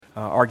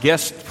Our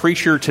guest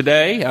preacher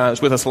today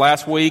was with us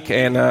last week,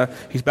 and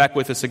he's back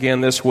with us again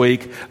this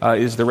week,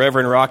 is the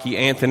Reverend Rocky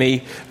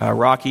Anthony.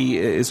 Rocky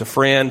is a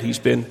friend. He's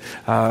been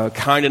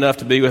kind enough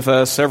to be with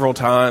us several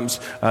times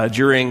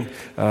during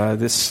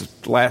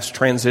this last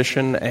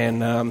transition,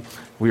 and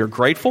we are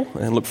grateful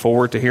and look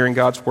forward to hearing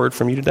God's Word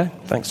from you today.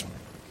 Thanks.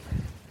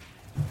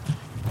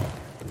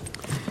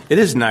 It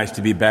is nice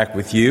to be back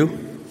with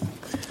you.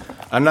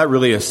 I'm not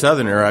really a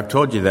Southerner, I've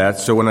told you that,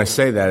 so when I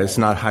say that, it's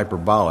not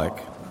hyperbolic.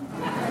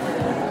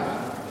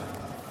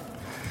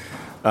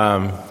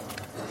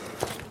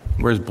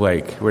 Where's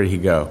Blake? Where did he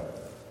go?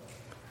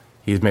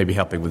 He's maybe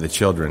helping with the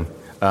children.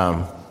 It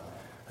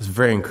was a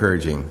very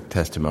encouraging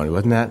testimony,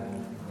 wasn't that?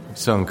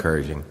 So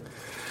encouraging.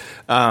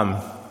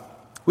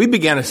 We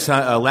began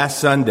last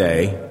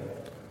Sunday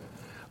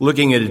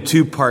looking at a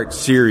two-part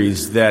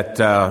series that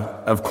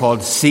I've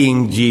called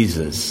Seeing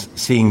Jesus.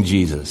 Seeing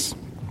Jesus.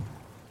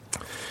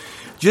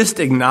 Just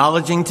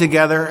acknowledging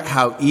together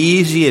how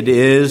easy it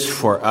is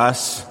for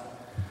us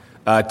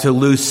to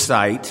lose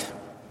sight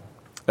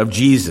of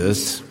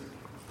Jesus,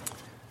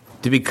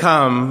 to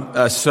become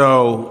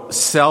so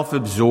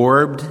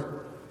self-absorbed,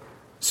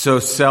 so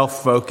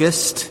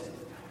self-focused,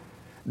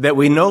 that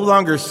we no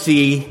longer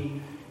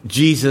see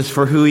Jesus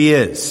for who he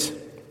is.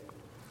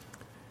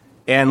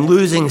 And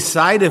losing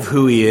sight of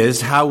who he is,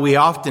 how we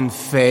often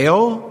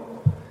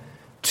fail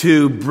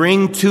to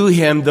bring to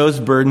him those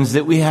burdens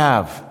that we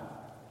have.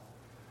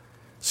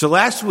 So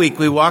last week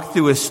we walked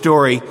through a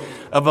story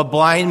of a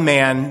blind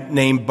man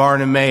named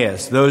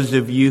Bartimaeus. Those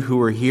of you who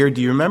were here,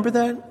 do you remember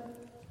that?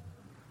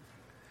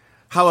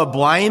 How a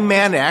blind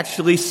man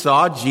actually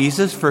saw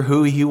Jesus for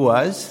who he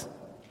was?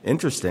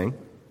 Interesting.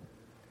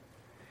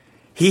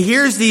 He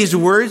hears these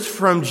words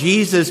from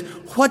Jesus,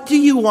 "What do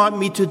you want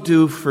me to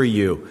do for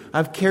you?"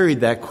 I've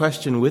carried that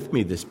question with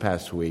me this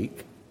past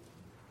week.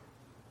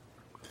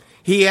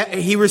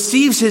 He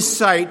receives his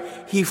sight,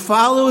 he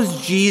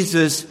follows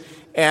Jesus,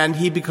 and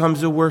he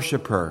becomes a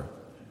worshiper.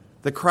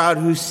 The crowd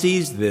who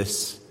sees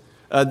this,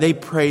 they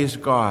praise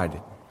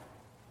God.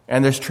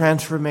 And there's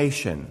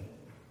transformation.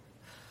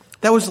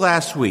 That was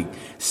last week.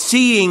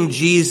 Seeing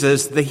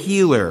Jesus, the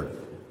healer.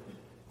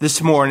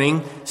 This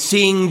morning,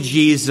 seeing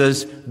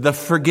Jesus, the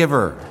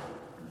forgiver.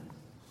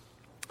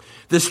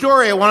 The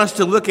story I want us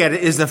to look at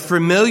is a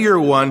familiar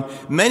one.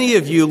 Many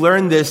of you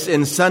learned this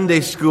in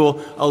Sunday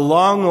school a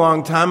long,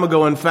 long time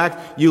ago. In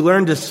fact, you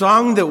learned a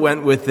song that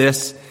went with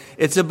this.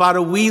 It's about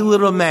a wee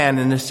little man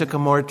in a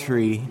sycamore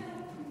tree.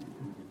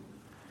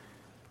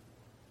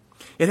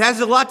 It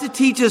has a lot to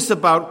teach us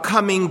about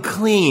coming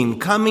clean,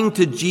 coming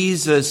to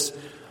Jesus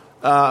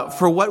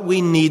for what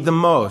we need the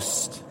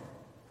most.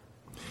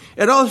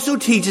 It also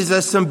teaches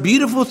us some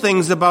beautiful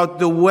things about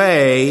the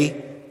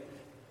way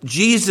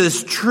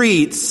Jesus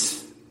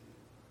treats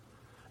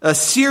a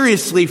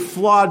seriously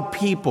flawed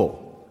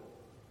people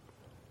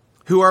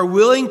who are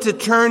willing to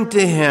turn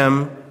to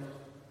him,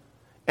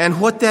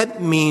 and what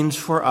that means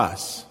for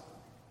us.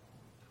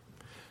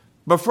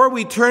 Before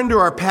we turn to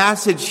our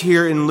passage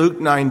here in Luke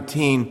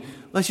 19,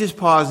 let's just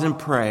pause and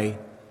pray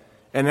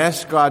and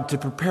ask God to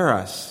prepare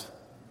us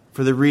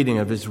for the reading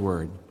of his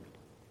word.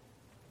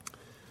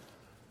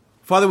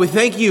 Father, we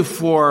thank you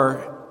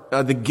for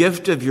the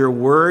gift of your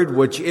word,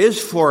 which is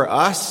for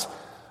us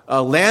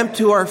a lamp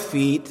to our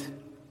feet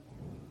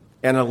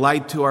and a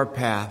light to our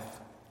path.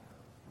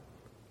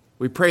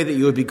 We pray that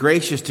you would be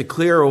gracious to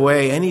clear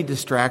away any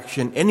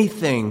distraction,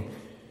 anything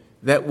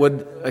that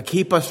would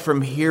keep us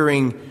from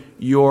hearing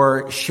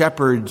your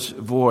shepherd's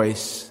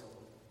voice.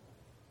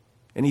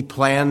 Any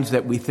plans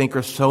that we think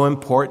are so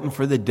important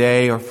for the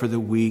day or for the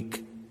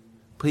week,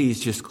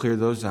 please just clear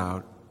those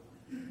out.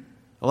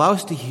 Allow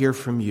us to hear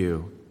from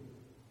you.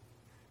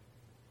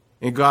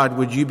 And God,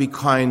 would you be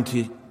kind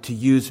to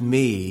use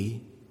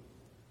me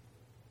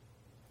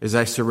as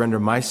I surrender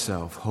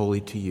myself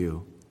wholly to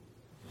you.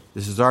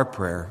 This is our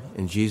prayer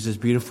in Jesus'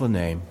 beautiful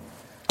name.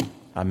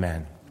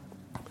 Amen.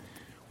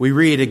 We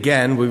read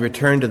again, we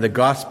return to the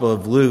Gospel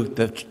of Luke,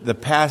 the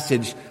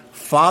passage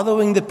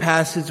following the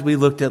passage we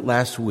looked at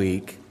last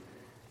week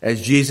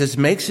as Jesus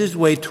makes his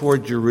way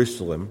toward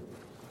Jerusalem.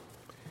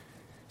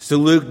 So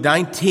Luke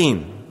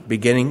 19,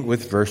 beginning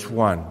with verse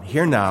 1.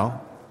 Hear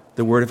now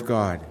the word of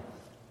God.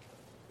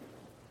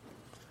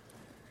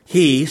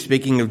 He,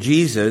 speaking of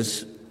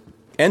Jesus,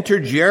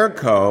 entered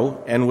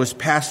Jericho and was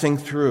passing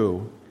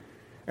through.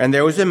 And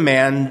there was a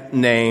man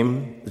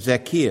named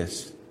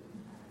Zacchaeus.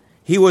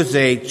 He was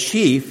a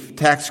chief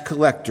tax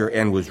collector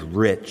and was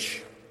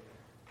rich.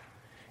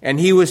 And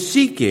he was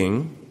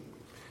seeking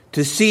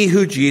to see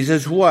who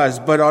Jesus was,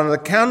 but on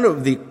account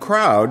of the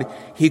crowd,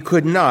 he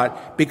could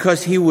not,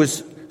 because he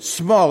was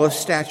small of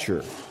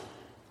stature.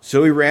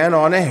 So he ran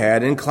on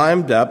ahead and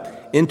climbed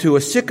up into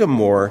a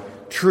sycamore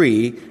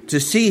tree to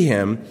see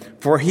him,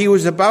 for he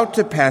was about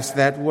to pass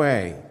that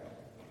way.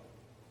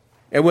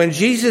 And when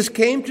Jesus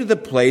came to the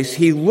place,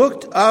 he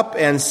looked up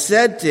and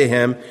said to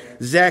him,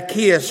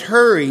 Zacchaeus,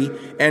 hurry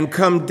and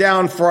come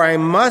down, for I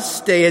must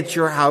stay at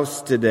your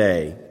house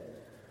today.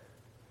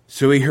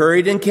 So he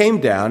hurried and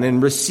came down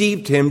and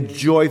received him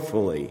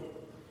joyfully.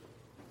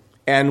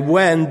 And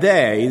when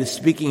they,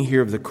 speaking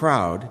here of the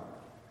crowd,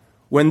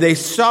 when they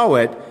saw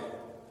it,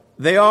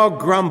 they all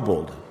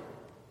grumbled.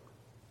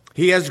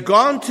 He has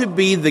gone to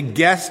be the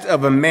guest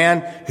of a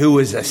man who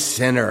is a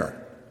sinner.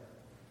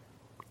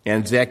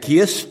 And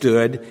Zacchaeus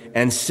stood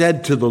and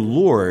said to the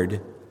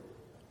Lord,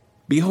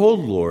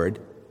 Behold, Lord,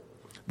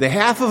 the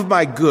half of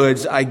my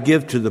goods I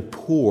give to the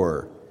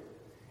poor.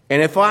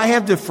 And if I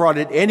have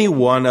defrauded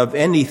anyone of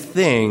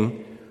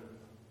anything,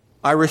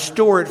 I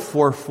restore it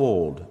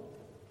fourfold.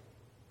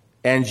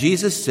 And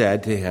Jesus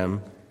said to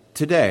him,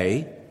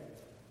 Today,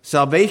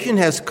 salvation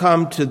has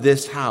come to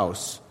this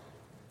house,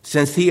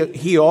 since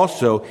he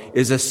also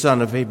is a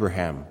son of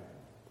Abraham.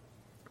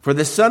 For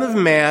the Son of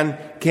Man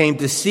came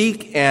to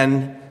seek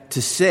and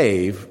to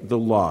save the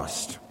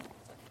lost.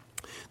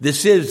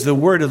 This is the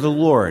word of the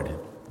Lord.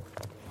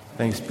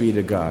 Thanks be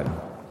to God.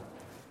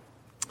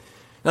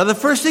 Now, the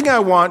first thing I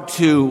want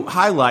to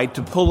highlight,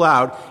 to pull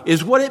out,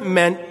 is what it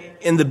meant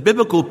in the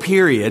biblical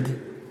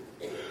period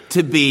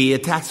to be a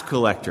tax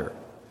collector.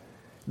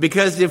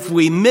 Because if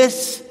we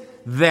miss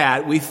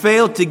that, we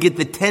fail to get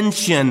the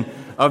tension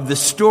of the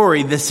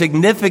story, the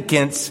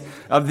significance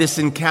of this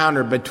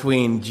encounter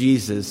between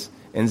Jesus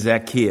and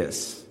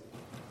Zacchaeus.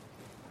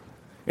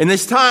 In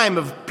this time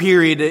of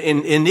period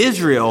in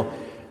Israel,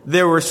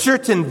 there were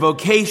certain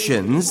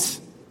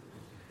vocations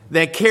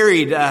that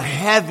carried a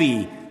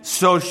heavy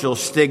social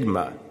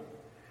stigma.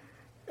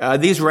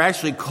 These were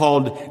actually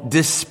called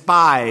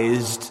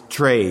despised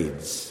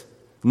trades.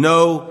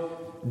 No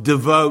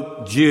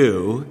devout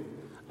Jew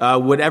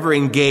would ever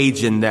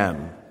engage in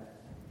them.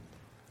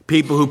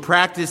 People who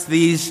practiced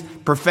these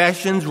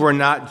professions were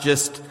not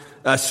just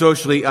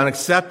socially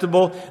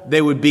unacceptable,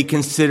 they would be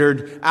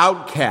considered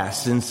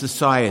outcasts in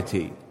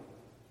society.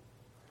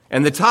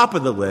 And at the top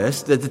of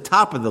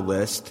the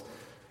list,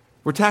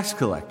 were tax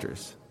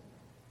collectors.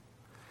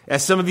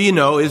 As some of you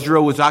know,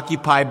 Israel was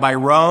occupied by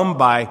Rome,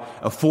 by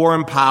a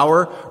foreign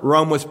power.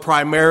 Rome was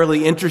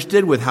primarily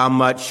interested with how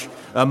much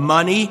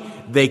money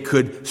they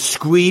could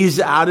squeeze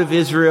out of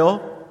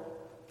Israel.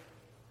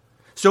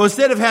 So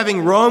instead of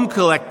having Rome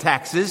collect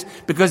taxes,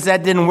 because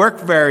that didn't work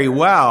very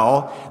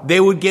well, they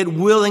would get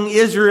willing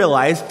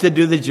Israelites to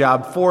do the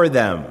job for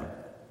them.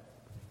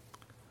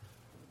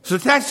 So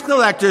tax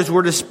collectors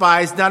were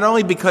despised not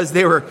only because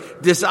they were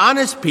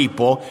dishonest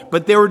people,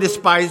 but they were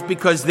despised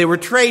because they were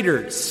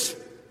traitors.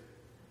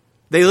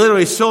 They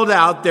literally sold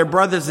out their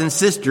brothers and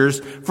sisters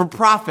for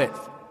profit.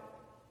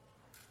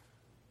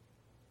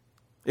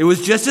 It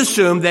was just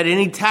assumed that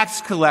any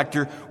tax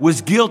collector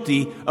was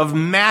guilty of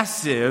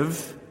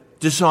massive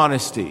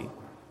dishonesty.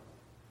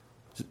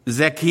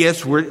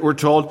 Zacchaeus, we're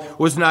told,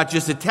 was not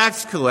just a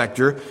tax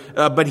collector,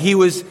 but he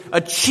was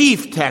a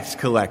chief tax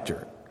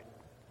collector.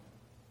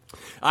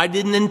 I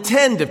didn't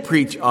intend to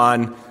preach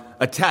on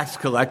a tax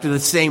collector the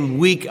same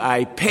week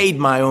I paid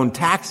my own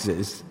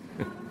taxes.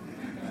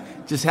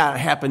 Just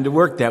happened to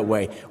work that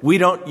way. We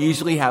don't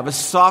usually have a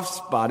soft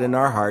spot in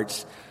our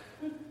hearts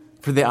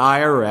for the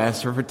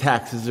IRS or for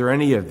taxes or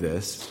any of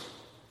this.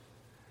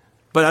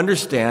 But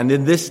understand,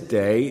 in this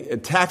day,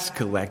 tax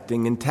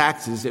collecting and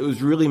taxes, it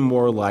was really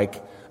more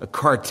like a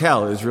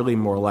cartel. It was really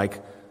more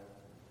like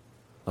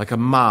a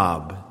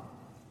mob.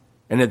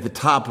 And at the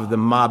top of the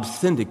mob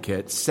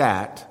syndicate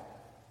sat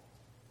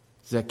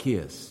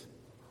Zacchaeus.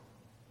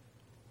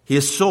 He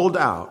is sold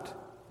out,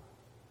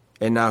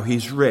 and now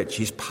he's rich,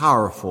 he's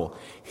powerful,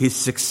 he's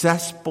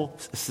successful,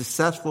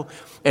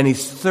 and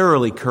he's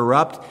thoroughly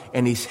corrupt,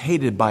 and he's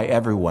hated by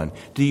everyone.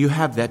 Do you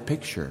have that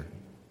picture?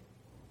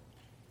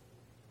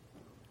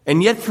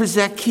 And yet for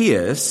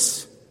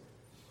Zacchaeus,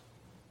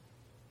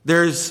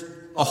 there's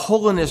a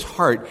hole in his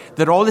heart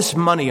that all this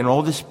money and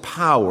all this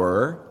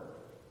power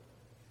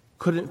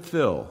couldn't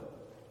fill.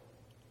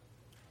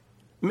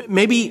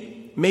 Maybe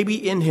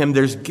in him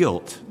there's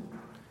guilt.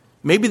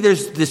 Maybe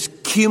there's this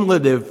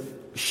cumulative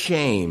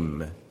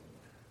shame,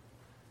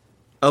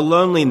 a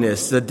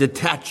loneliness, a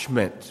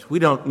detachment. We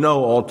don't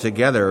know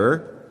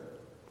altogether.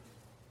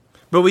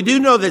 But we do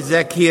know that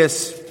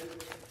Zacchaeus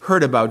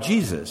heard about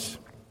Jesus.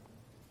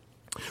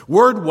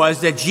 Word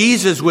was that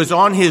Jesus was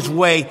on his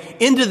way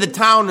into the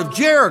town of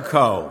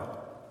Jericho.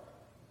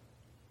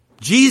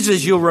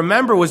 Jesus, you'll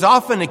remember, was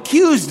often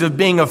accused of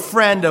being a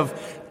friend of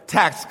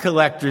tax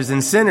collectors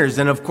and sinners.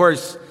 And of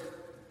course,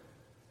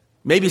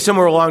 maybe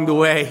somewhere along the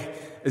way,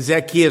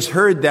 Zacchaeus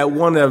heard that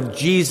one of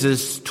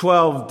Jesus'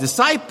 12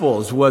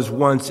 disciples was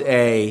once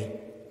a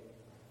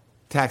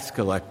tax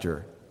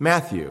collector,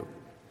 Matthew.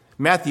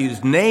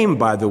 Matthew's name,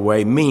 by the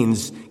way,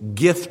 means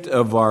gift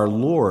of our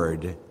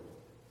Lord.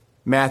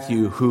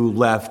 Matthew, who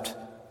left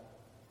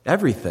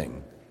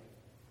everything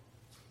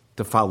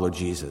to follow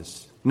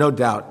Jesus. No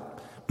doubt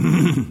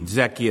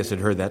Zacchaeus had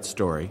heard that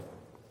story.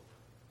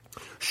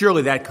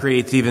 Surely that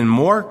creates even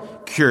more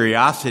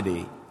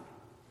curiosity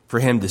for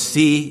him to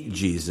see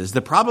Jesus.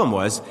 The problem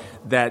was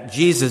that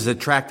Jesus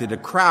attracted a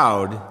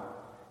crowd,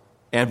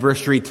 and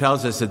verse 3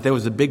 tells us that there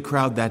was a big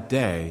crowd that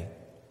day.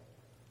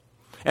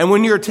 And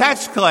when you're a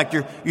tax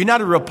collector, you're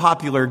not a real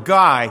popular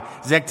guy.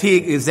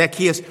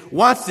 Zacchaeus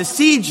wants to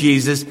see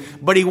Jesus,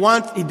 but he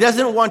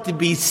doesn't want to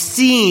be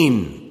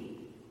seeing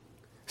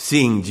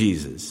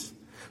Jesus.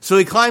 So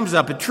he climbs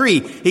up a tree.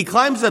 He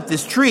climbs up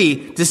this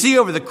tree to see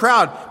over the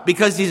crowd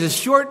because he's a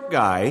short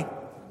guy.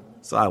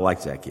 So I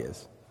like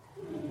Zacchaeus.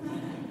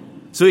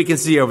 So he can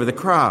see over the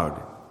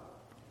crowd.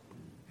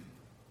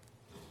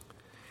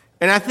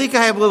 And I think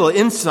I have a little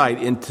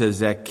insight into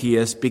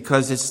Zacchaeus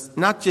because it's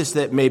not just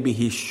that maybe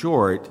he's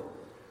short.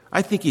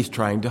 I think he's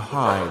trying to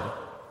hide.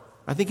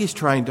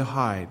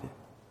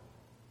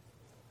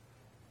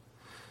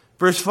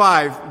 Verse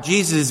 5,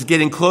 Jesus is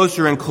getting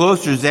closer and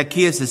closer.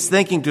 Zacchaeus is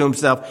thinking to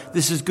himself,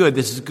 this is good.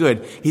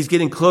 He's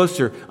getting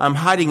closer. I'm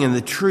hiding in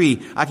the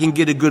tree. I can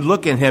get a good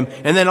look at him.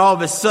 And then all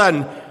of a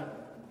sudden,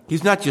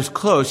 he's not just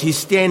close, he's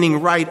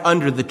standing right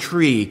under the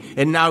tree,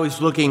 and now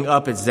he's looking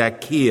up at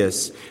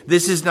Zacchaeus.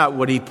 This is not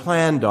what he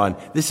planned on.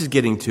 This is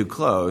getting too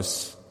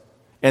close.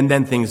 And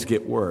then things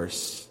get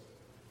worse.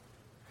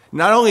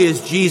 Not only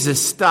is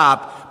Jesus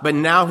stopped, but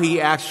now he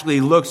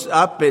actually looks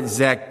up at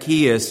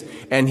Zacchaeus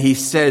and he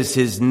says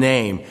his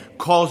name,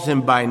 calls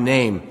him by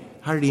name.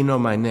 How did he know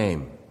my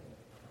name?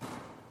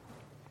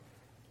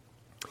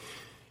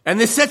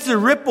 And this sets a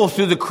ripple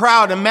through the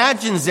crowd.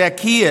 Imagine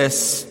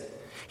Zacchaeus.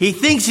 He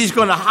thinks he's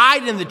going to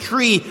hide in the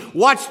tree,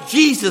 watch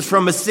Jesus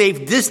from a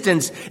safe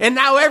distance, and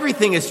now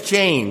everything has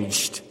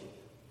changed.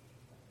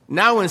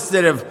 Now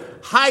instead of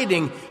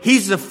hiding,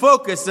 he's the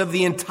focus of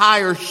the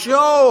entire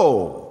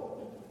show.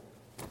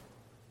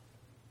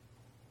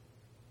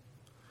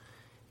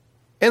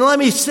 And let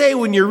me say,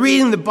 when you're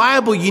reading the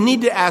Bible, you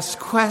need to ask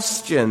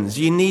questions.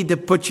 You need to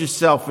put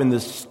yourself in the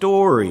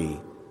story.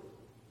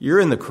 You're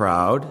in the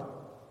crowd.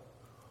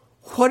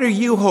 What are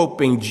you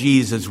hoping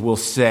Jesus will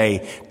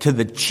say to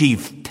the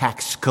chief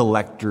tax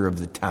collector of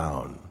the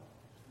town?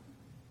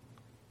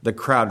 The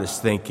crowd is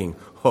thinking,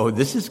 oh,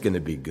 this is going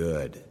to be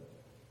good.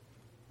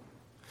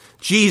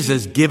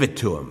 Jesus, give it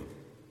to him.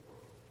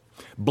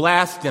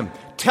 Blast him.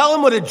 Tell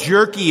him what a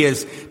jerk he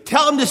is.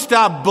 Tell him to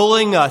stop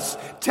bullying us.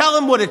 Tell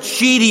him what a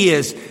cheat he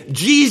is.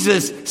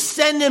 Jesus,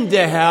 send him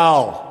to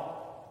hell.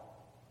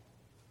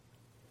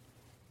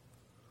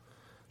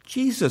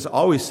 Jesus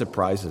always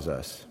surprises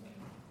us.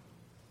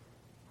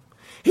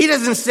 He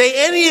doesn't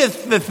say any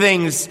of the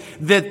things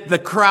that the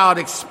crowd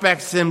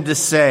expects him to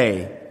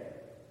say.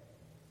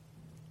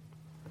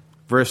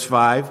 Verse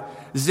 5,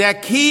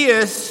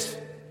 Zacchaeus,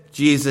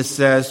 Jesus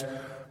says,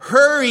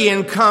 hurry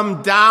and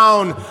come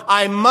down.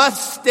 I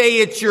must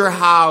stay at your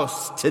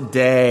house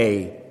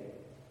today.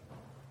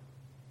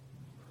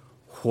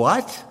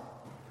 What?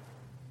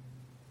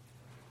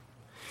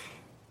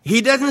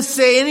 He doesn't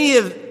say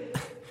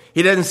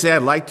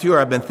I'd like to, or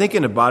I've been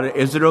thinking about it.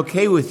 Is it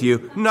okay with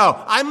you?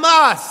 No, I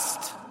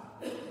must.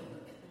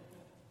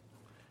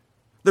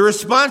 The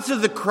response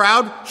of the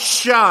crowd,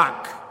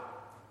 shock.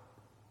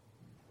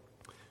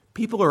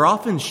 People are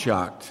often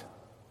shocked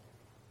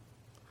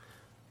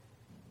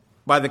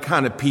by the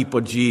kind of people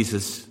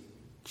Jesus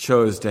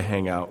chose to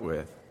hang out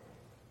with.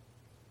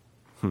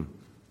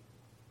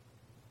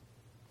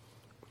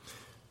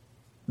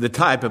 The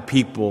type of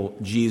people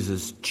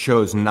Jesus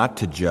chose not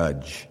to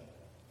judge.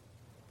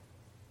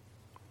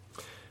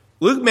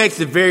 Luke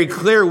makes it very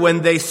clear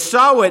when they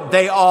saw it,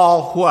 they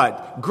all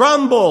what?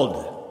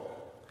 Grumbled.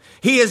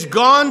 He has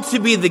gone to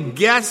be the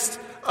guest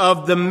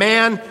of the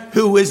man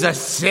who is a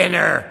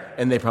sinner.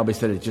 And they probably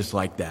said it just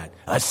like that.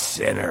 A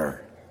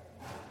sinner.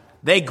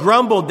 They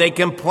grumbled, they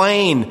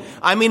complained.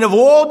 I mean, of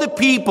all the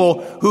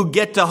people who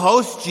get to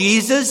host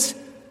Jesus,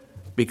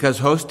 because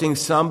hosting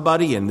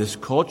somebody in this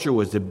culture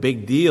was a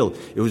big deal.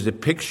 It was a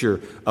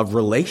picture of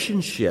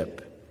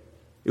relationship.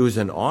 It was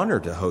an honor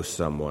to host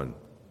someone.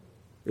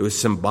 It was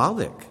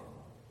symbolic.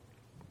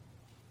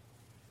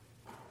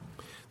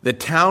 The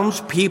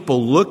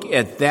townspeople look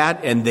at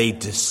that and they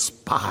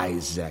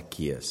despise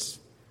Zacchaeus.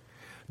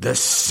 The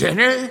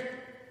sinner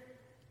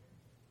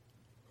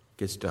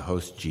gets to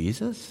host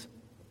Jesus?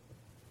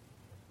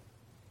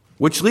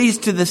 Which leads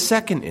to the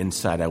second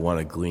insight I want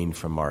to glean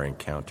from our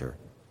encounter.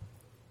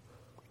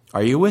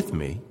 Are you with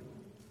me?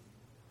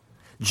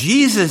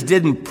 Jesus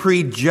didn't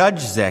prejudge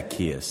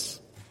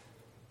Zacchaeus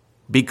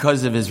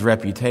because of his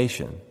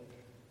reputation.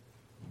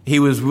 He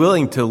was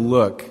willing to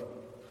look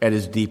at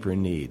his deeper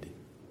need.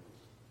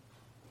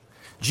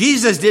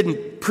 Jesus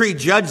didn't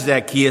prejudge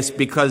Zacchaeus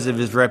because of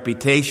his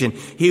reputation.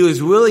 He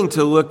was willing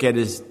to look at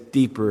his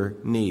deeper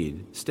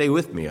need. Stay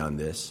with me on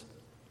this.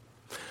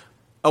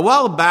 A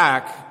while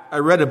back, I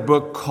read a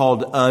book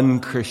called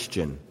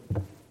Unchristian.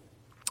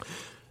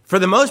 For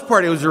the most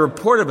part, it was a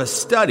report of a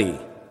study.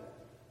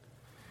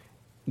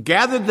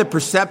 Gathered the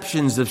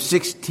perceptions of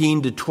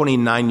 16 to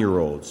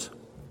 29-year-olds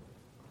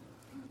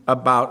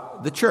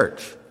about the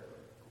church.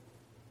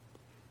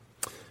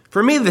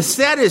 For me, the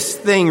saddest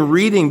thing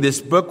reading this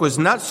book was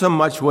not so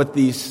much what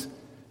these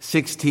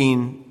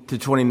 16 to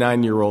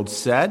 29-year-olds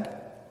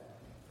said,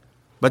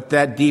 but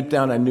that deep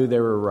down I knew they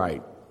were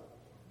right.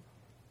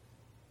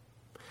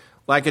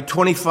 Like a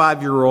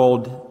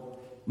 25-year-old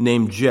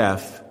named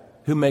Jeff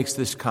who makes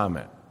this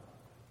comment.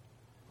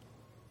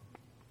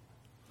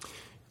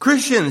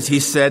 Christians, he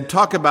said,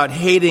 talk about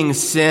hating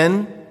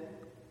sin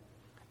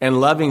and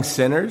loving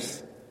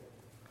sinners.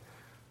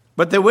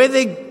 But the way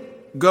they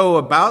go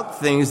about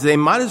things, they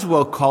might as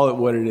well call it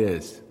what it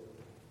is.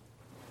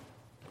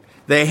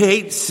 They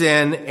hate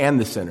sin and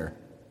the sinner.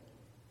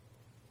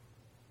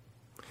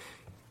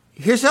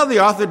 Here's how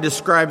the author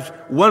describes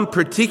one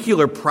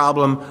particular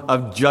problem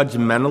of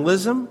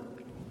judgmentalism.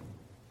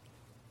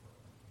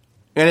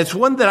 And it's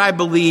one that I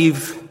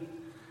believe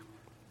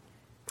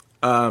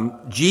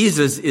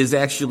Jesus is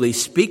actually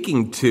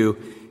speaking to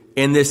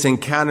in this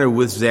encounter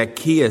with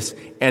Zacchaeus,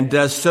 and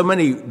does so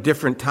many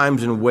different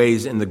times and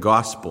ways in the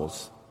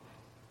Gospels.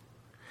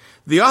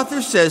 The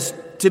author says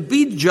to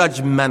be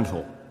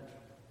judgmental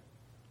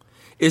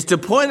is to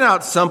point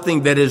out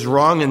something that is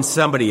wrong in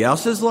somebody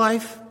else's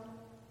life,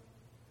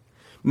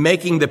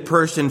 making the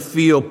person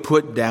feel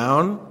put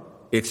down,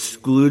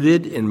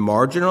 excluded, and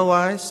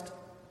marginalized.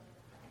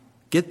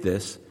 Get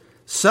this.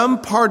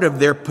 Some part of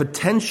their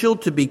potential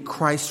to be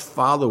Christ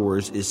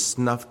followers is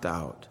snuffed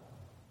out.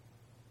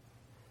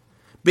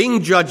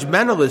 Being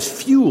judgmental is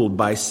fueled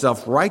by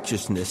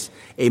self-righteousness,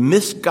 a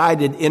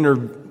misguided inner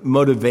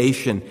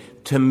motivation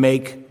to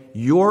make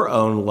your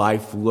own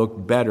life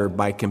look better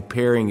by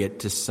comparing it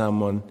to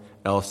someone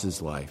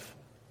else's life.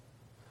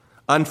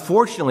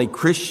 Unfortunately,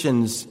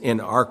 Christians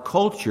in our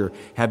culture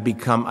have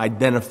become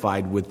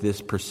identified with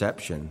this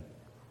perception.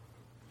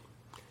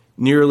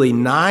 Nearly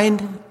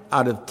 9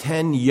 out of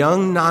 10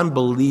 young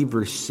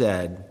non-believers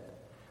said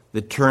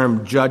the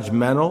term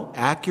judgmental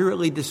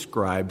accurately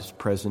describes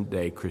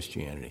present-day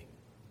Christianity.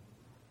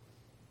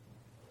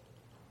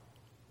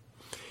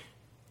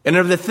 And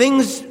of the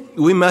things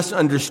we must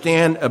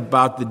understand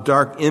about the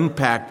dark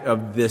impact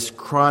of this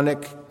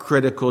chronic,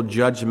 critical,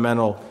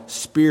 judgmental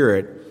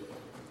spirit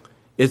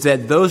is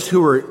that those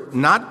who are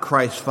not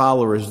Christ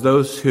followers,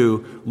 those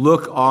who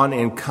look on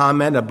and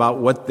comment about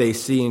what they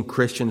see in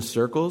Christian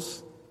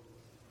circles,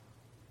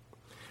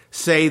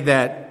 say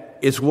that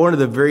it's one of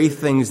the very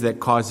things that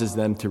causes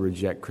them to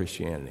reject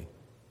Christianity.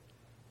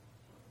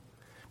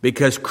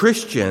 Because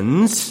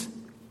Christians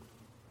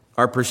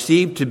are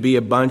perceived to be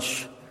a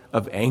bunch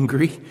of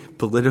angry,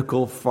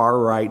 political,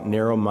 far-right,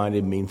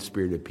 narrow-minded,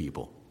 mean-spirited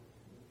people.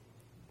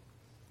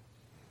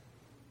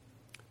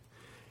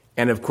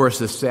 And of course,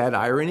 the sad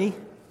irony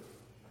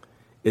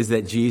is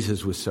that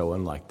Jesus was so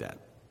unlike that.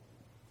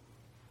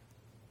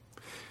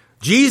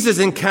 Jesus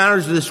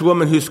encounters this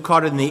woman who's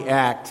caught in the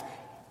act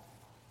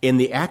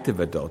of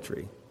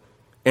adultery.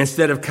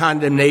 Instead of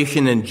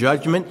condemnation and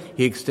judgment,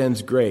 he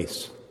extends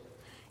grace.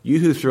 You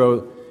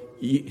who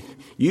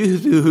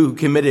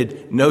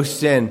committed no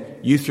sin,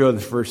 you throw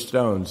the first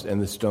stones, and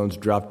the stones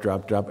drop,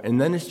 and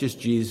then it's just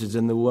Jesus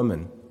and the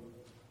woman.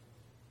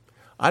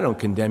 I don't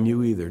condemn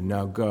you either.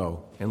 Now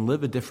go and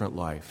live a different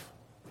life.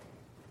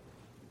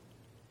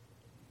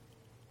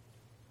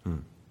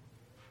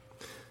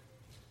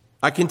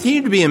 I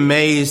continue to be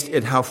amazed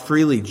at how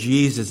freely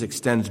Jesus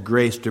extends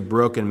grace to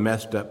broken,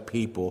 messed up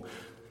people.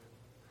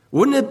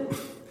 Wouldn't it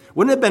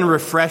have been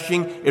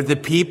refreshing if the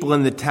people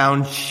in the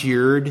town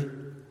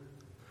cheered?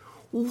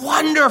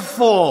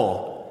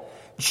 Wonderful!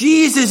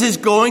 Jesus is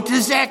going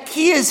to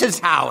Zacchaeus'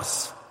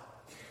 house.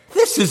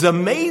 This is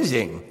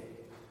amazing.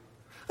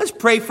 Let's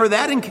pray for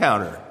that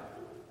encounter.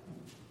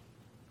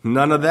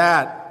 None of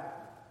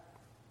that.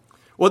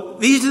 Well,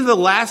 these are the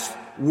last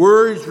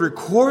words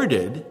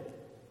recorded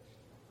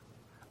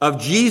of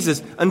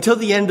Jesus until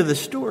the end of the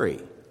story.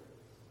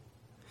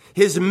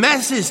 His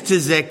message to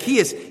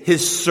Zacchaeus,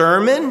 his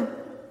sermon,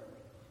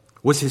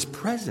 was his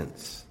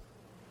presence.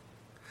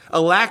 A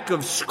lack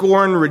of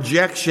scorn,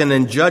 rejection,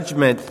 and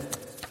judgment,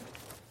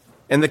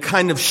 and the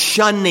kind of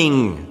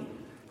shunning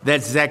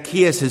that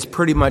Zacchaeus has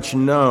pretty much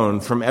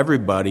known from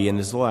everybody in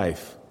his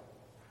life.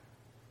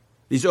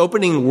 These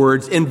opening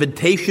words,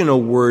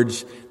 invitational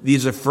words,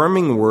 these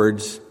affirming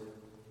words,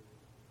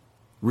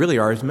 really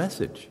are his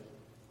message.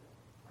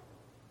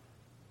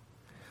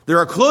 There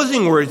are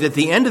closing words at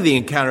the end of the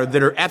encounter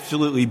that are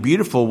absolutely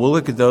beautiful. We'll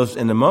look at those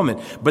in a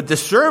moment. But the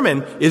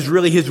sermon is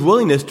really his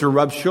willingness to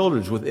rub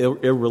shoulders with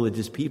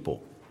irreligious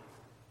people.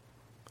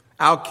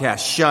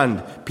 Outcasts,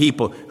 shunned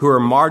people who are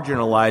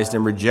marginalized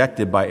and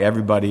rejected by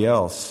everybody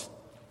else.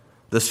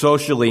 The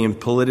socially and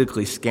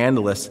politically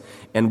scandalous.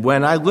 And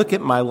when I look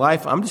at my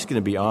life, I'm just going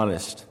to be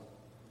honest.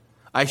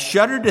 I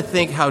shudder to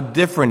think how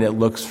different it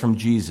looks from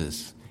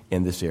Jesus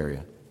in this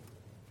area.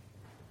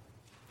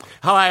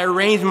 How I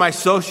arrange my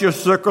social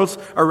circles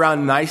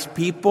around nice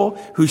people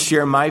who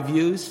share my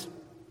views,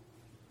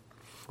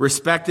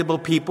 respectable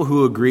people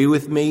who agree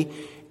with me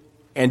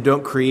and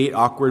don't create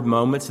awkward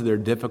moments that are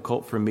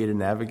difficult for me to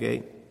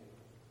navigate.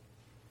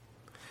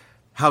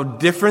 How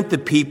different the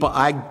people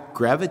I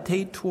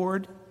gravitate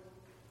toward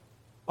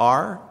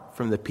are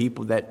from the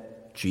people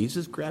that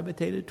Jesus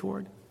gravitated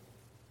toward.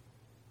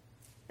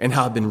 And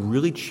how I've been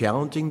really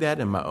challenging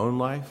that in my own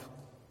life,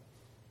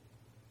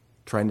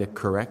 trying to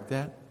correct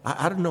that.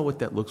 I don't know what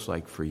that looks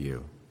like for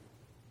you.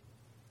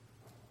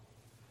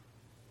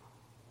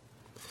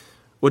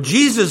 Well,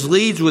 Jesus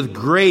leads with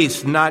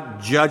grace,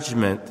 not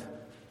judgment,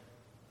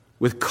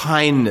 with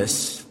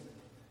kindness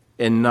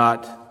and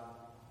not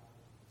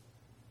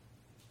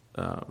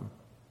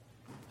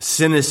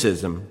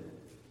cynicism,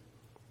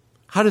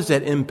 how does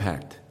that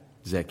impact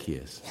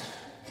Zacchaeus?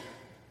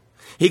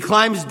 He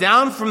climbs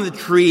down from the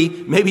tree,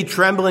 maybe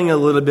trembling a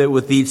little bit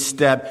with each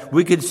step.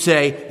 We could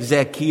say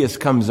Zacchaeus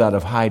comes out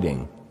of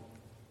hiding.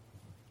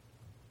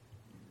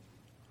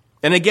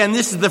 And again,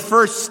 this is the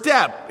first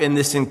step in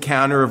this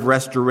encounter of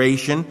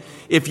restoration.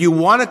 If you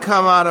want to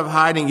come out of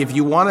hiding, if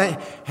you want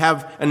to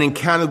have an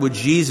encounter with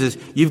Jesus,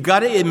 you've got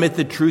to admit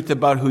the truth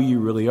about who you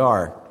really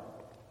are.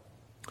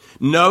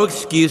 No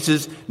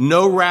excuses,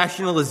 no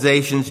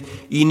rationalizations.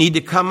 You need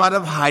to come out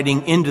of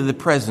hiding into the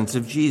presence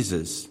of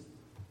Jesus.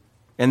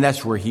 And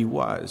that's where he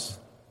was.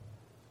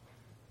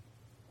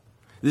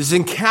 This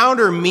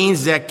encounter means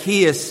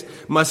Zacchaeus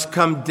must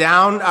come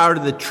down out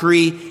of the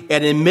tree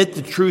and admit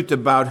the truth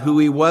about who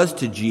he was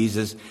to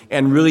Jesus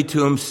and really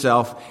to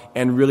himself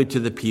and really to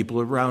the people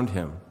around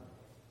him.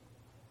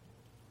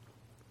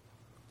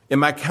 In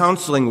my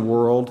counseling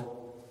world,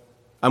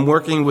 I'm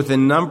working with a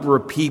number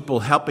of people,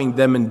 helping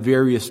them in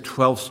various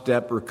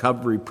 12-step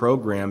recovery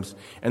programs,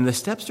 and the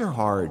steps are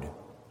hard.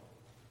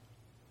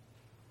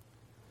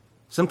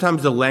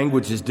 Sometimes the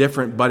language is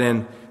different, but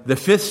in the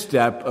fifth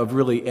step of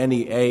really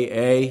any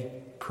AA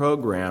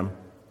program,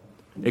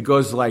 it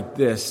goes like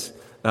this.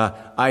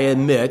 I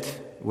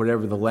admit,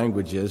 whatever the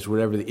language is,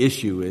 whatever the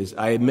issue is,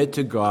 I admit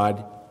to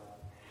God,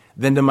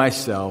 then to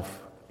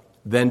myself,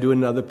 then to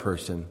another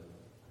person,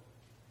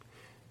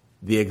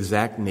 the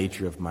exact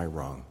nature of my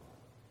wrong.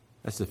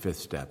 That's the fifth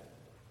step.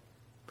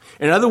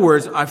 In other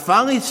words, I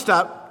finally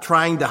stopped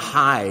trying to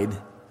hide,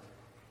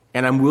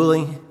 and I'm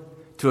willing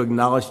to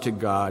acknowledge to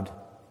God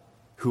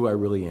who I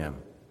really am.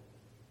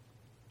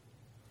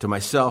 To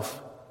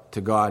myself,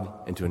 to God,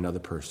 and to another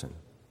person.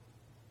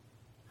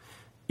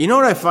 You know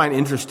what I find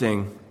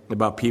interesting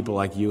about people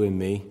like you and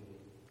me?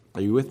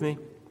 Are you with me?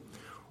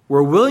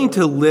 We're willing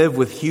to live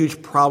with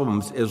huge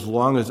problems as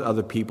long as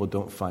other people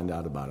don't find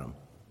out about them.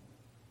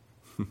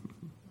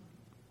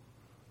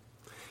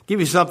 Give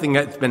you something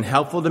that's been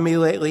helpful to me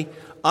lately.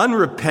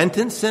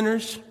 Unrepentant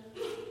sinners,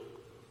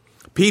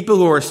 people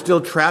who are still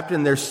trapped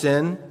in their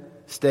sin,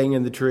 staying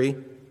in the tree,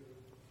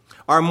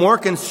 are more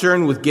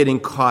concerned with getting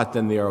caught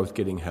than they are with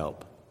getting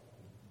help.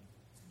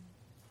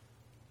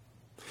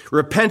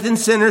 Repentant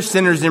sinners,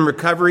 sinners in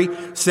recovery,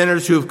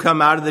 sinners who have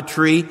come out of the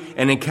tree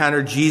and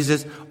encountered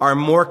Jesus are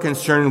more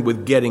concerned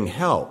with getting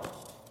help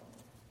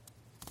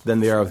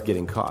than they are with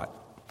getting caught.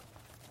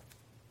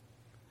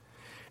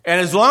 And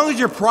as long as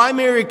your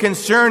primary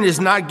concern is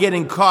not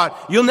getting caught,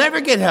 you'll never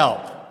get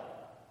help.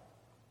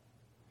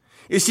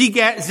 You see,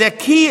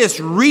 Zacchaeus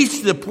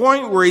reached the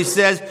point where he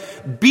says,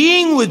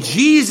 being with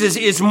Jesus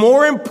is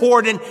more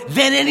important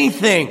than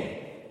anything.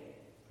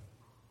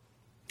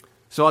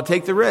 So I'll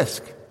take the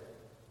risk.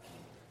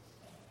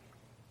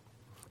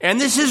 And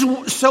this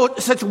is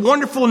such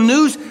wonderful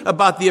news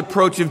about the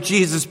approach of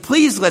Jesus.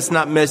 Please, let's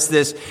not miss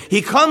this.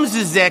 He comes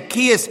to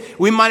Zacchaeus.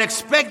 We might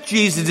expect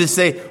Jesus to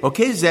say,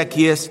 okay,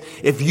 Zacchaeus,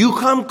 if you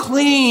come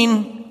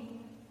clean,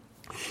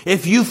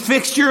 if you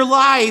fix your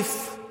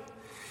life,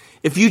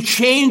 if you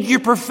change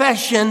your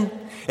profession,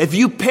 if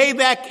you pay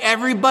back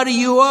everybody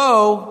you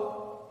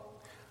owe,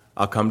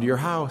 I'll come to your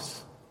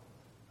house.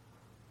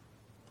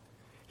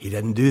 He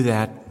doesn't do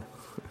that.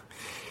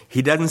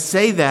 He doesn't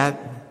say that.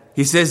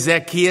 He says,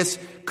 Zacchaeus,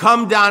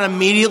 come down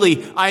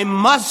immediately. I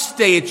must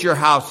stay at your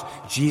house.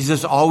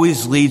 Jesus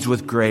always leads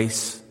with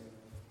grace.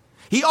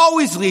 He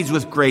always leads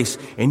with grace,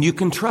 and you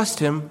can trust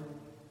him.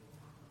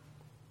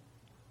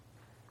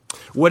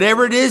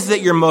 Whatever it is that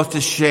you're most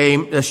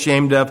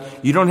ashamed of,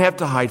 you don't have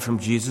to hide from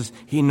Jesus.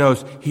 He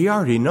knows. He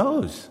already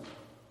knows.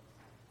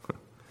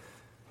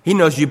 He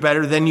knows you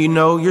better than you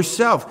know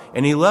yourself,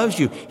 and he loves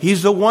you.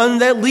 He's the one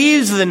that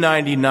leaves the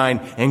 99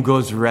 and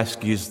goes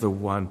rescues the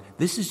one.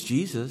 This is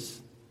Jesus.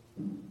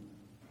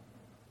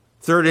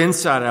 Third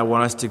insight I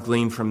want us to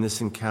glean from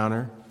this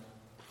encounter.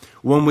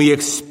 When we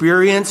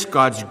experience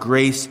God's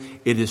grace,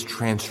 it is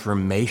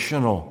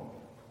transformational.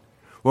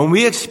 When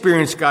we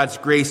experience God's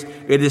grace,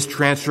 it is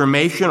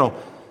transformational.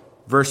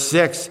 Verse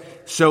 6,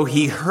 so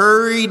he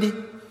hurried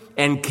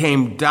and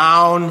came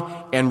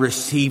down and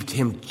received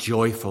him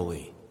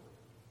joyfully.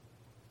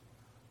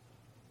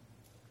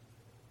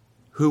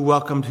 Who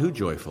welcomed who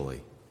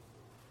joyfully?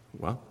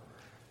 Well,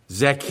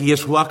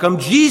 Zacchaeus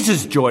welcomed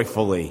Jesus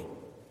joyfully.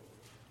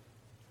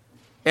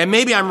 And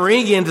maybe I'm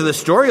reading into the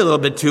story a little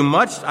bit too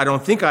much. I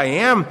don't think I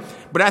am.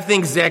 But I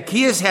think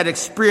Zacchaeus had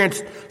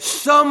experienced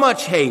so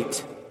much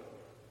hate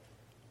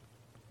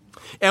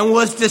and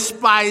was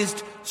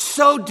despised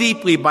so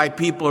deeply by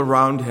people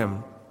around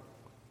him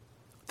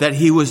that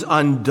he was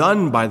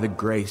undone by the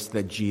grace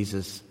that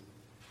Jesus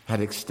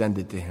had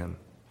extended to him.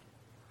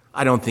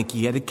 I don't think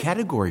he had a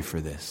category for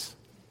this.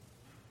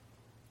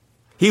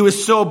 He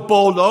was so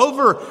bowled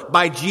over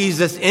by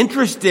Jesus'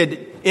 interest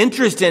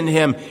in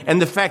him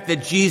and the fact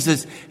that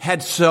Jesus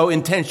had so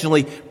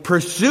intentionally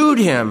pursued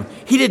him.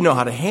 He didn't know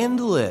how to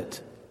handle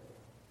it.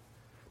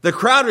 The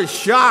crowd is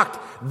shocked.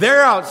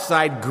 They're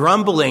outside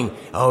grumbling.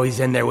 Oh, he's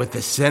in there with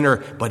the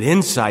sinner. But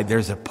inside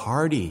there's a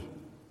party.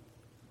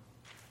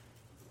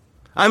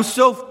 I'm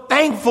so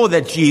thankful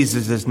that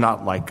Jesus is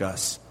not like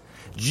us.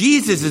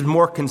 Jesus is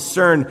more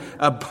concerned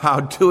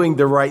about doing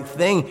the right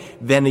thing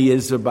than he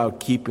is about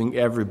keeping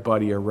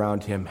everybody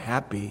around him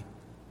happy.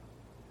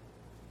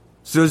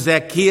 So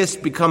Zacchaeus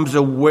becomes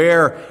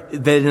aware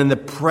that in the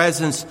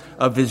presence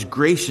of his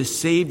gracious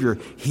Savior,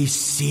 he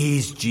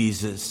sees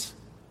Jesus,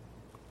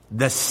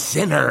 the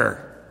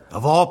sinner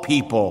of all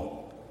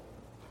people,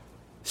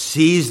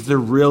 sees the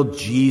real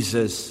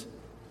Jesus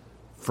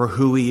for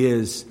who he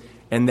is,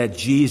 and that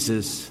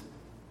Jesus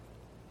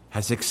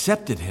has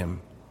accepted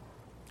him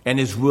and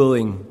is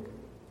willing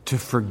to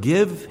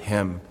forgive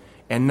him.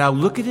 And now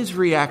look at his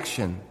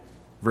reaction,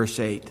 verse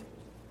 8.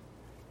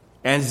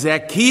 And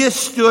Zacchaeus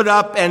stood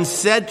up and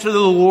said to the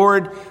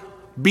Lord,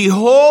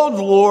 Behold,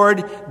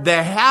 Lord,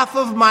 the half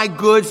of my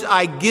goods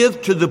I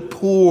give to the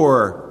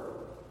poor.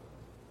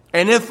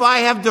 And if I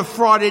have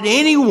defrauded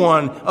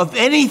anyone of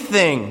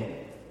anything,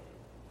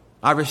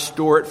 I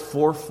restore it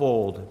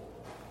fourfold.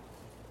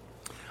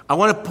 I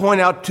want to point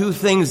out two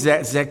things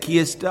that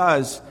Zacchaeus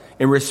does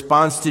in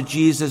response to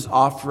Jesus'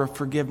 offer of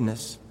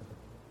forgiveness.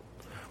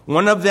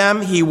 One of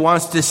them, he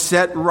wants to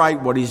set right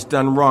what he's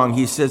done wrong.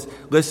 He says,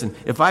 listen,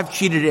 if I've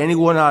cheated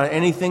anyone out of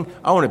anything,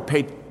 I want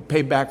to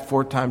pay back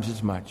 4 times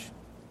as much.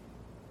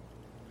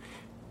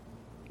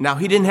 Now,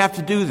 he didn't have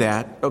to do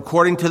that.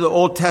 According to the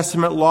Old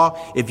Testament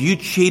law, if you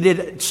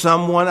cheated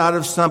someone out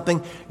of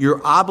something,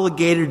 you're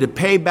obligated to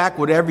pay back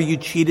whatever you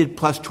cheated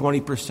plus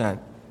 20%.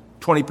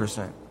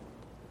 20%.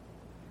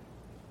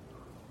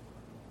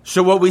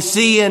 So what we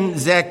see in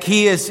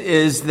Zacchaeus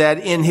is that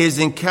in his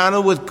encounter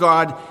with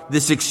God,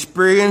 this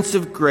experience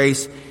of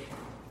grace,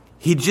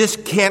 he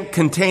just can't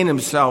contain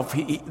himself.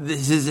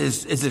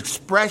 His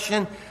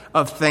expression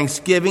of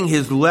thanksgiving,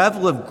 his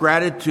level of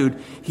gratitude,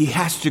 he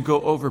has to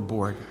go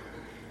overboard.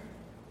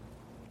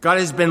 God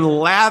has been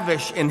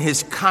lavish in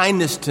his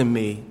kindness to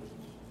me,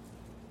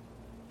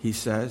 he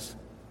says.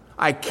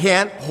 I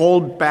can't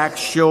hold back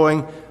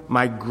showing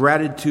my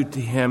gratitude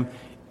to him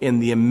in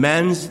the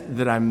amends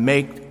that I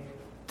make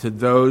to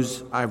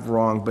those I've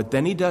wronged. But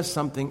then he does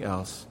something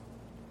else.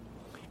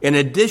 In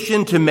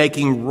addition to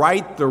making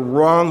right the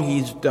wrong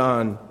he's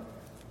done,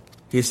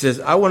 he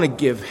says, I want to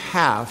give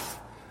half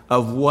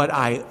of what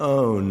I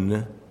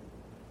own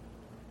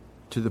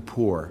to the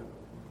poor.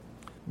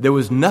 There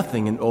was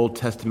nothing in Old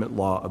Testament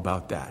law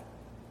about that.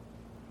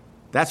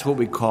 That's what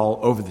we call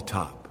over the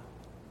top.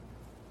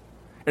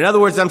 In other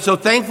words, I'm so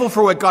thankful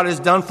for what God has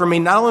done for me.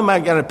 Not only am I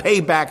going to pay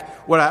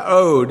back what I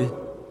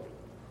owed,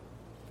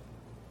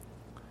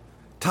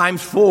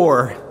 times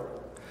 4.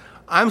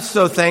 I'm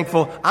so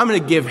thankful, I'm going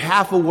to give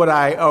half of what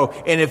I owe.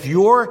 And if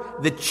you're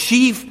the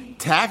chief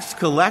tax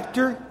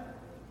collector,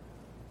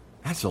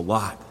 that's a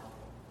lot.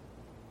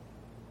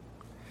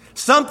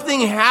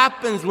 Something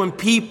happens when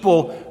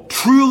people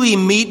truly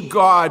meet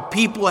God,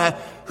 people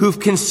who've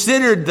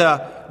considered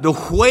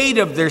the weight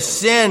of their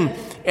sin,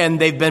 and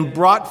they've been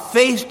brought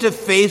face to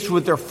face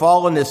with their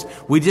fallenness.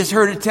 We just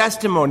heard a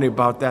testimony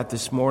about that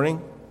this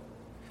morning.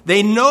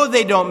 They know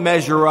they don't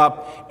measure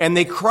up, and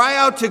they cry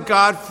out to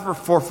God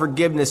for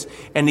forgiveness,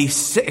 and he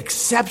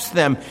accepts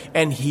them,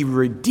 and he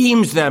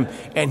redeems them,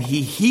 and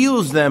he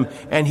heals them,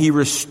 and he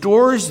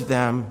restores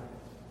them.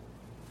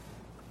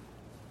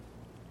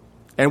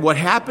 And what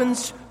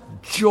happens?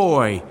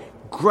 Joy,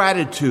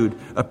 gratitude,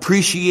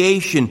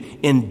 appreciation,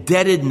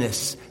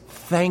 indebtedness,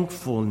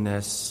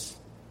 thankfulness.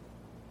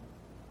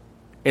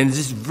 And this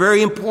is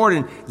very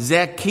important.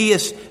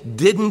 Zacchaeus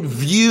didn't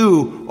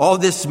view all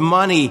this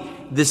money,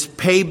 this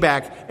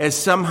payback, as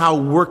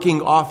somehow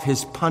working off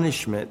his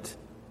punishment.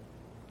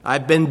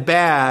 I've been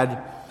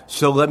bad,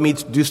 so let me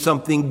do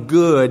something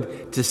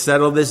good to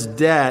settle this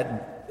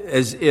debt,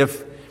 as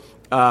if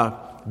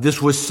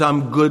this was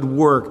some good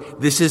work.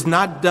 This is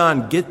not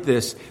done, get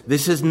this,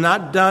 this is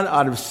not done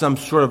out of some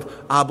sort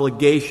of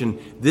obligation.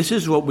 This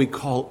is what we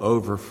call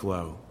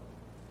overflow.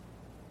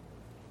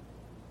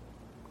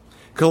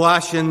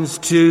 Colossians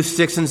 2,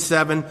 6 and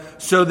 7.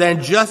 So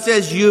then, just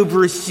as you've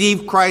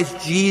received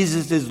Christ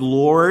Jesus as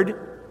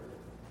Lord,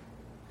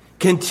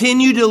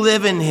 continue to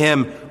live in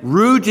him,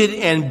 rooted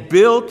and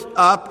built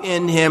up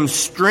in him,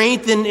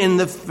 strengthened in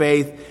the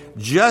faith,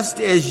 just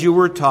as you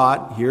were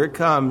taught. Here it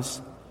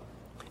comes.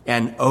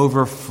 And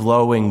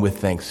overflowing with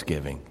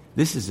thanksgiving.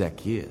 This is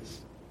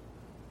Zacchaeus.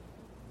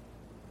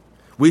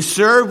 We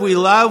serve, we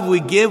love, we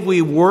give,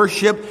 we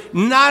worship,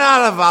 not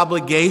out of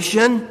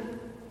obligation,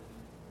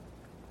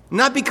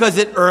 not because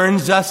it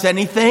earns us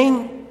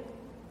anything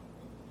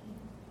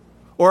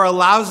or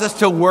allows us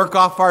to work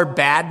off our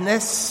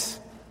badness.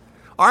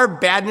 Our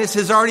badness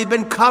has already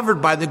been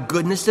covered by the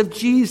goodness of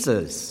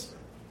Jesus.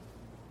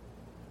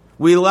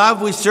 We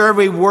love, we serve,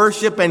 we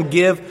worship, and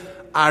give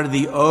out of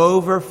the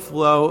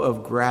overflow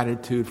of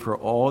gratitude for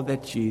all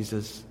that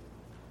Jesus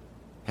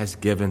has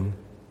given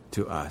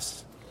to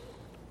us.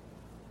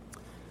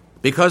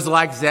 Because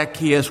like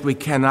Zacchaeus, we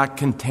cannot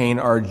contain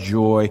our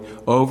joy,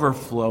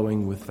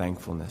 overflowing with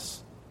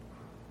thankfulness.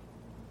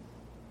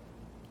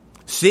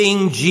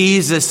 Seeing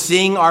Jesus,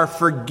 seeing our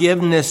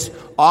forgiveness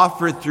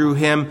offered through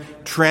him,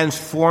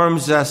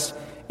 transforms us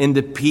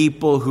into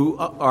people who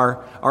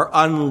are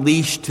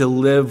unleashed to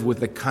live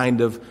with a kind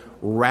of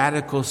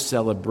radical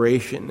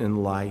celebration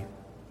in life.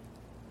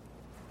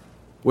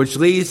 Which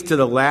leads to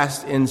the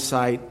last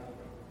insight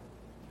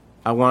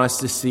I want us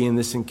to see in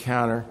this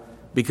encounter,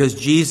 because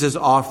Jesus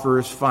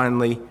offers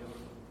finally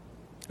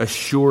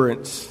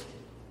assurance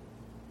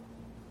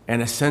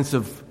and a sense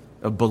of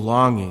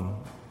belonging.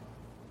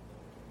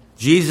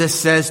 Jesus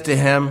says to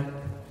him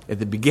at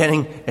the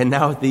beginning and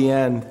now at the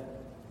end,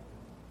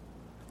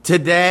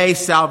 "Today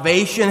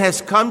salvation has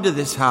come to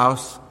this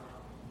house,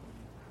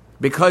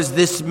 because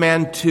this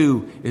man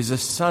too is a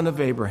son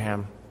of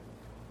Abraham."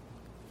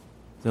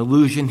 An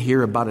allusion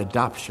here about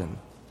adoption.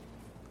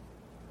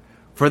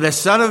 "For the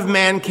Son of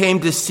Man came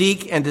to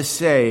seek and to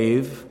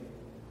save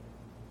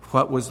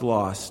what was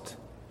lost."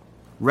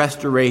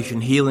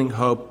 Restoration, healing,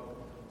 hope,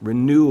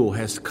 renewal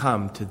has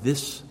come to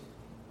this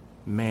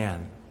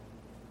man.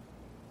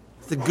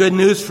 The good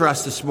news for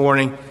us this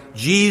morning,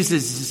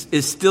 Jesus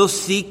is still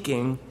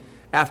seeking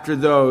after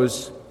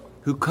those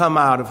who come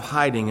out of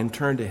hiding and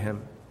turn to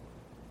him.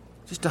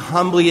 Just to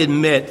humbly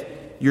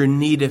admit your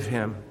need of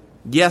him.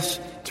 Yes,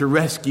 to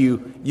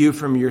rescue you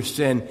from your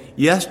sin.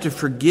 Yes, to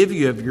forgive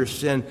you of your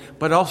sin,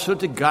 but also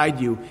to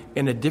guide you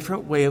in a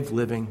different way of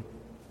living.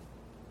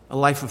 A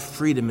life of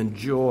freedom and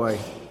joy.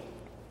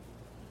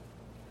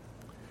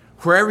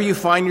 Wherever you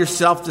find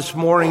yourself this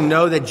morning,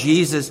 know that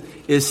Jesus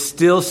is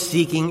still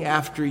seeking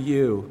after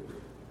you.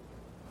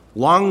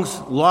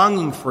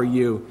 Longing for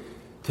you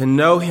to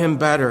know him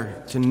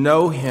better, to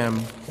know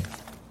him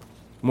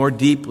more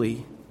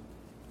deeply.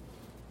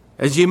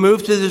 As you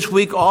move through this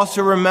week,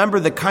 also remember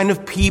the kind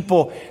of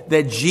people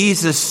that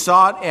Jesus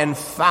sought and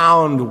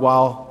found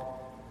while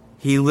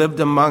he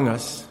lived among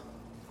us.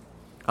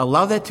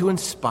 Allow that to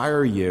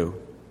inspire you,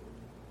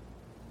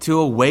 to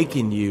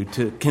awaken you,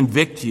 to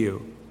convict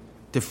you,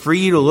 to free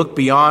you to look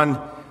beyond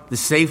the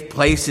safe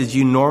places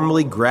you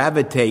normally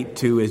gravitate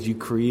to as you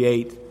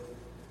create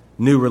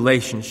new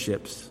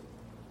relationships.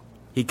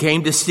 He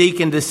came to seek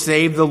and to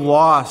save the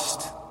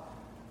lost.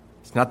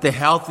 It's not the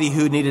healthy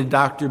who need a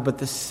doctor, but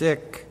the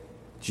sick,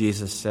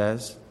 Jesus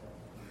says.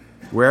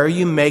 Where are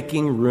you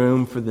making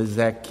room for the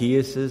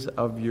Zacchaeuses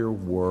of your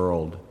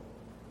world?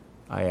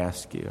 I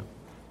ask you.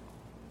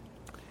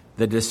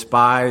 The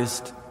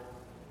despised,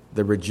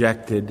 the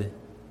rejected,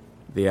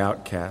 the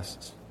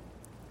outcasts.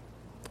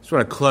 I just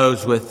want to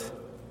close with,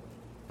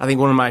 I think,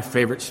 one of my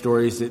favorite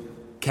stories that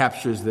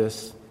captures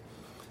this.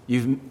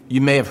 You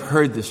may have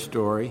heard this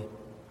story.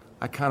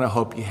 I kind of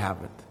hope you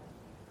haven't.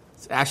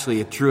 It's actually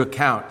a true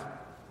account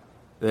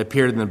that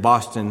appeared in the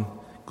Boston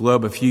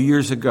Globe a few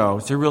years ago.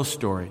 It's a real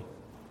story.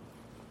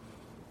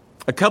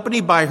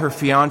 Accompanied by her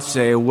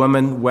fiancé, a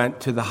woman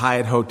went to the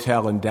Hyatt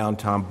Hotel in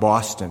downtown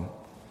Boston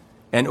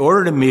and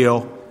ordered a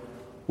meal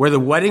where the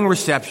wedding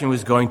reception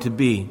was going to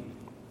be.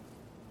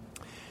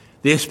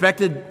 The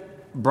expected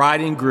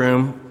bride and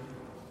groom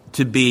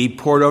to be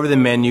poured over the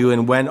menu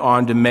and went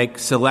on to make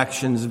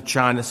selections of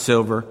china,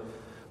 silver,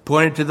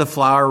 pointed to the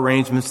flower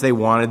arrangements they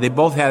wanted. They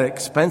both had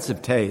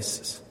expensive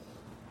tastes.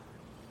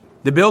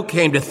 The bill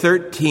came to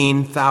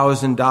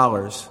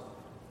 $13,000.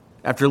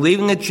 After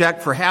leaving a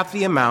check for half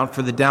the amount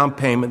for the down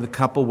payment, the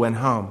couple went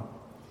home.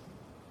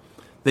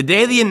 The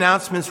day the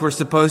announcements were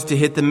supposed to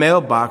hit the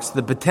mailbox,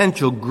 the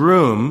potential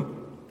groom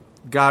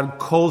got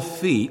cold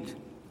feet.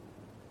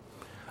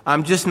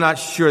 I'm just not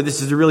sure.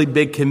 This is a really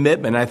big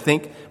commitment. I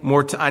think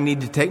I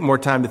need to take more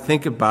time to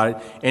think about it.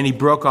 And he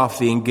broke off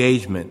the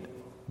engagement.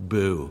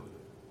 Boo.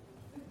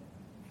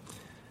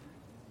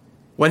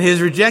 When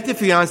his rejected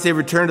fiancée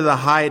returned to the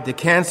Hyatt to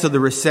cancel the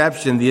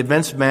reception, the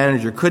events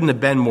manager couldn't have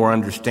been more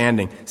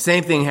understanding.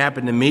 Same thing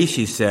happened to me,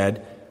 she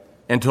said,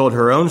 and told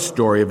her own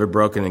story of a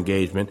broken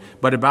engagement.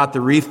 But about the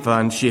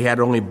refund, she had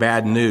only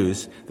bad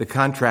news. The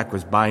contract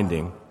was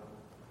binding.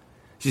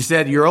 She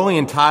said, "You're only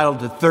entitled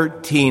to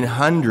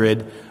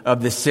 $1,300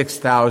 of the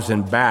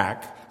 $6,000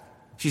 back."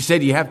 She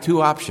said, "You have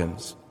two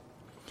options.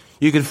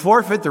 You can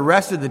forfeit the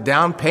rest of the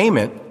down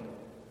payment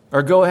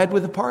or go ahead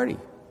with the party."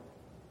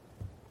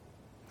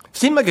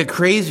 Seemed like a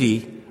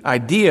crazy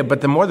idea,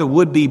 but the more the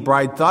would-be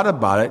bride thought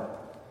about it,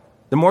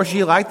 the more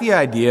she liked the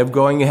idea of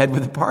going ahead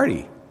with the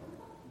party.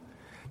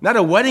 Not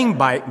a wedding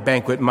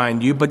banquet,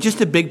 mind you, but just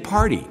a big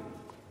party.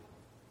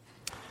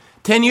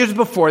 10 years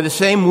before, the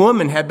same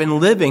woman had been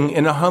living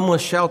in a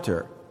homeless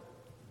shelter.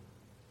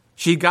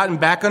 She'd gotten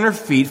back on her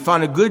feet,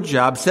 found a good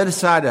job, set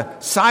aside a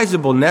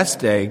sizable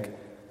nest egg,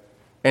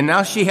 and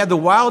now she had the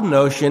wild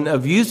notion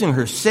of using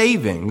her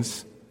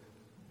savings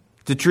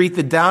to treat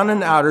the down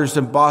and outers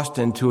of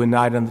Boston to a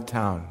night on the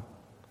town.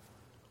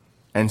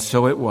 And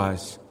so it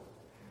was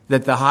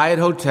that the Hyatt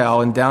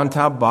Hotel in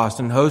downtown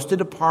Boston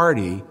hosted a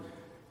party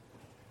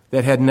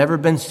that had never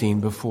been seen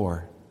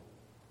before.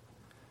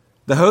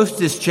 The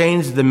hostess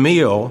changed the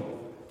meal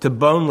to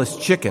boneless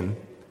chicken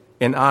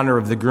in honor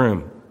of the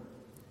groom.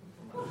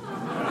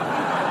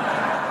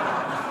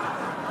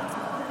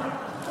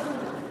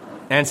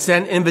 And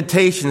sent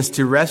invitations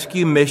to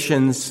rescue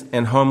missions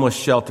and homeless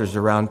shelters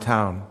around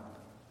town.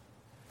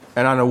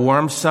 And on a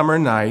warm summer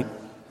night,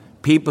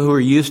 People who are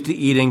used to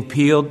eating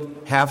peeled,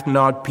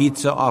 half-gnawed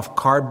pizza off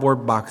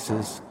cardboard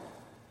boxes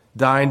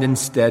dined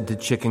instead to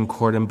chicken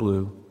cordon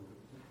bleu.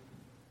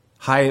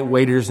 High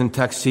waiters in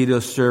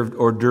tuxedos served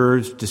hors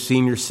d'oeuvres to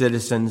senior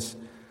citizens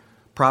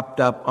propped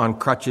up on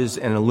crutches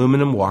and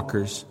aluminum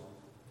walkers.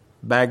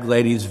 Bag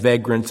ladies,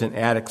 vagrants, and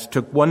addicts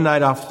took one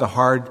night off the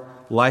hard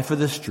life of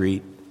the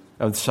street,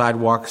 of the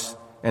sidewalks,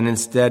 and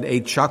instead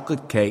ate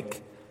chocolate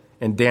cake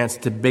and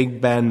danced to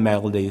big band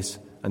melodies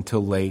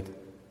until late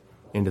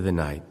into the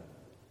night.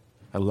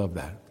 I love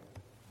that.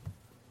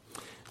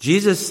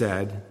 Jesus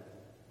said,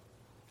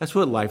 that's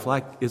what life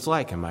is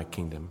like in my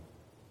kingdom.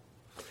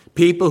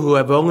 People who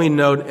have only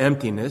known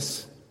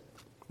emptiness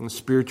and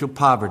spiritual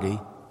poverty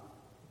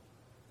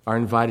are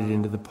invited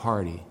into the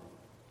party,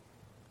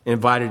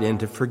 invited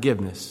into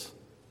forgiveness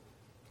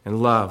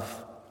and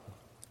love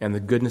and the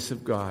goodness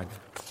of God,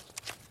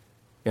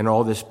 and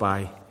all this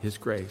by His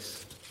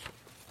grace,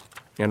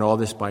 and all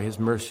this by His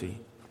mercy.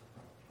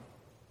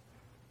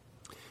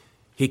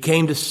 He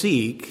came to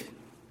seek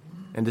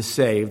and to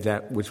save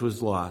that which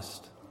was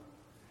lost.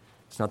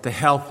 It's not the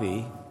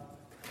healthy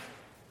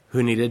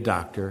who need a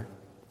doctor,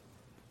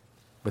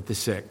 but the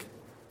sick.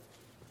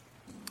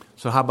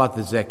 So how about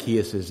the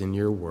Zacchaeuses in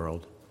your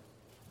world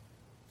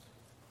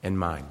and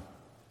mine?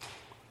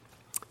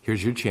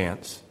 Here's your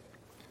chance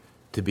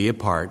to be a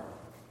part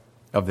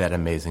of that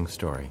amazing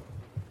story.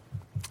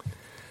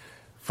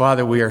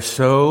 Father, we are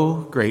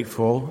so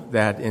grateful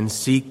that in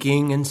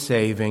seeking and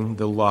saving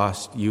the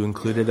lost, you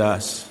included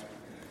us,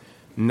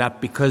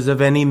 not because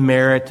of any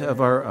merit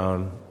of our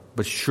own,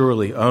 but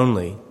surely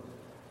only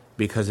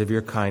because of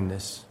your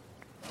kindness.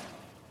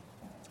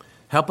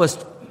 Help us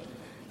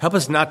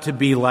not to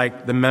be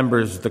like the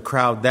members of the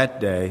crowd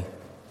that day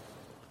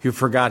who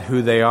forgot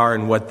who they are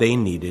and what they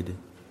needed.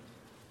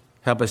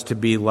 Help us to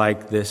be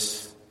like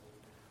this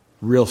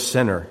real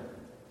sinner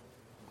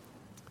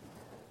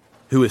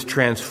who was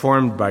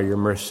transformed by your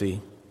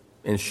mercy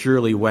and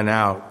surely went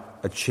out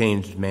a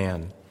changed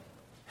man.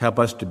 Help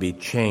us to be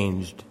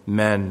changed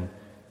men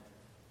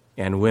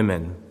and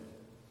women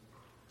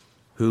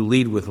who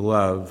lead with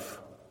love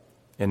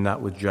and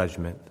not with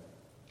judgment.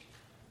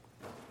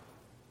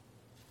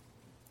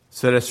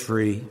 Set us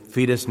free.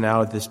 Feed us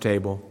now at this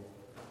table.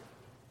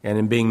 And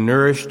in being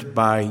nourished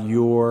by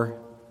your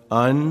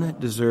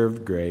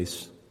undeserved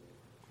grace,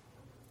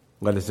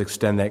 let us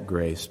extend that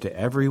grace to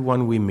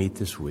everyone we meet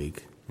this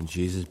week. In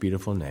Jesus'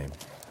 beautiful name,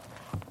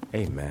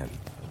 amen.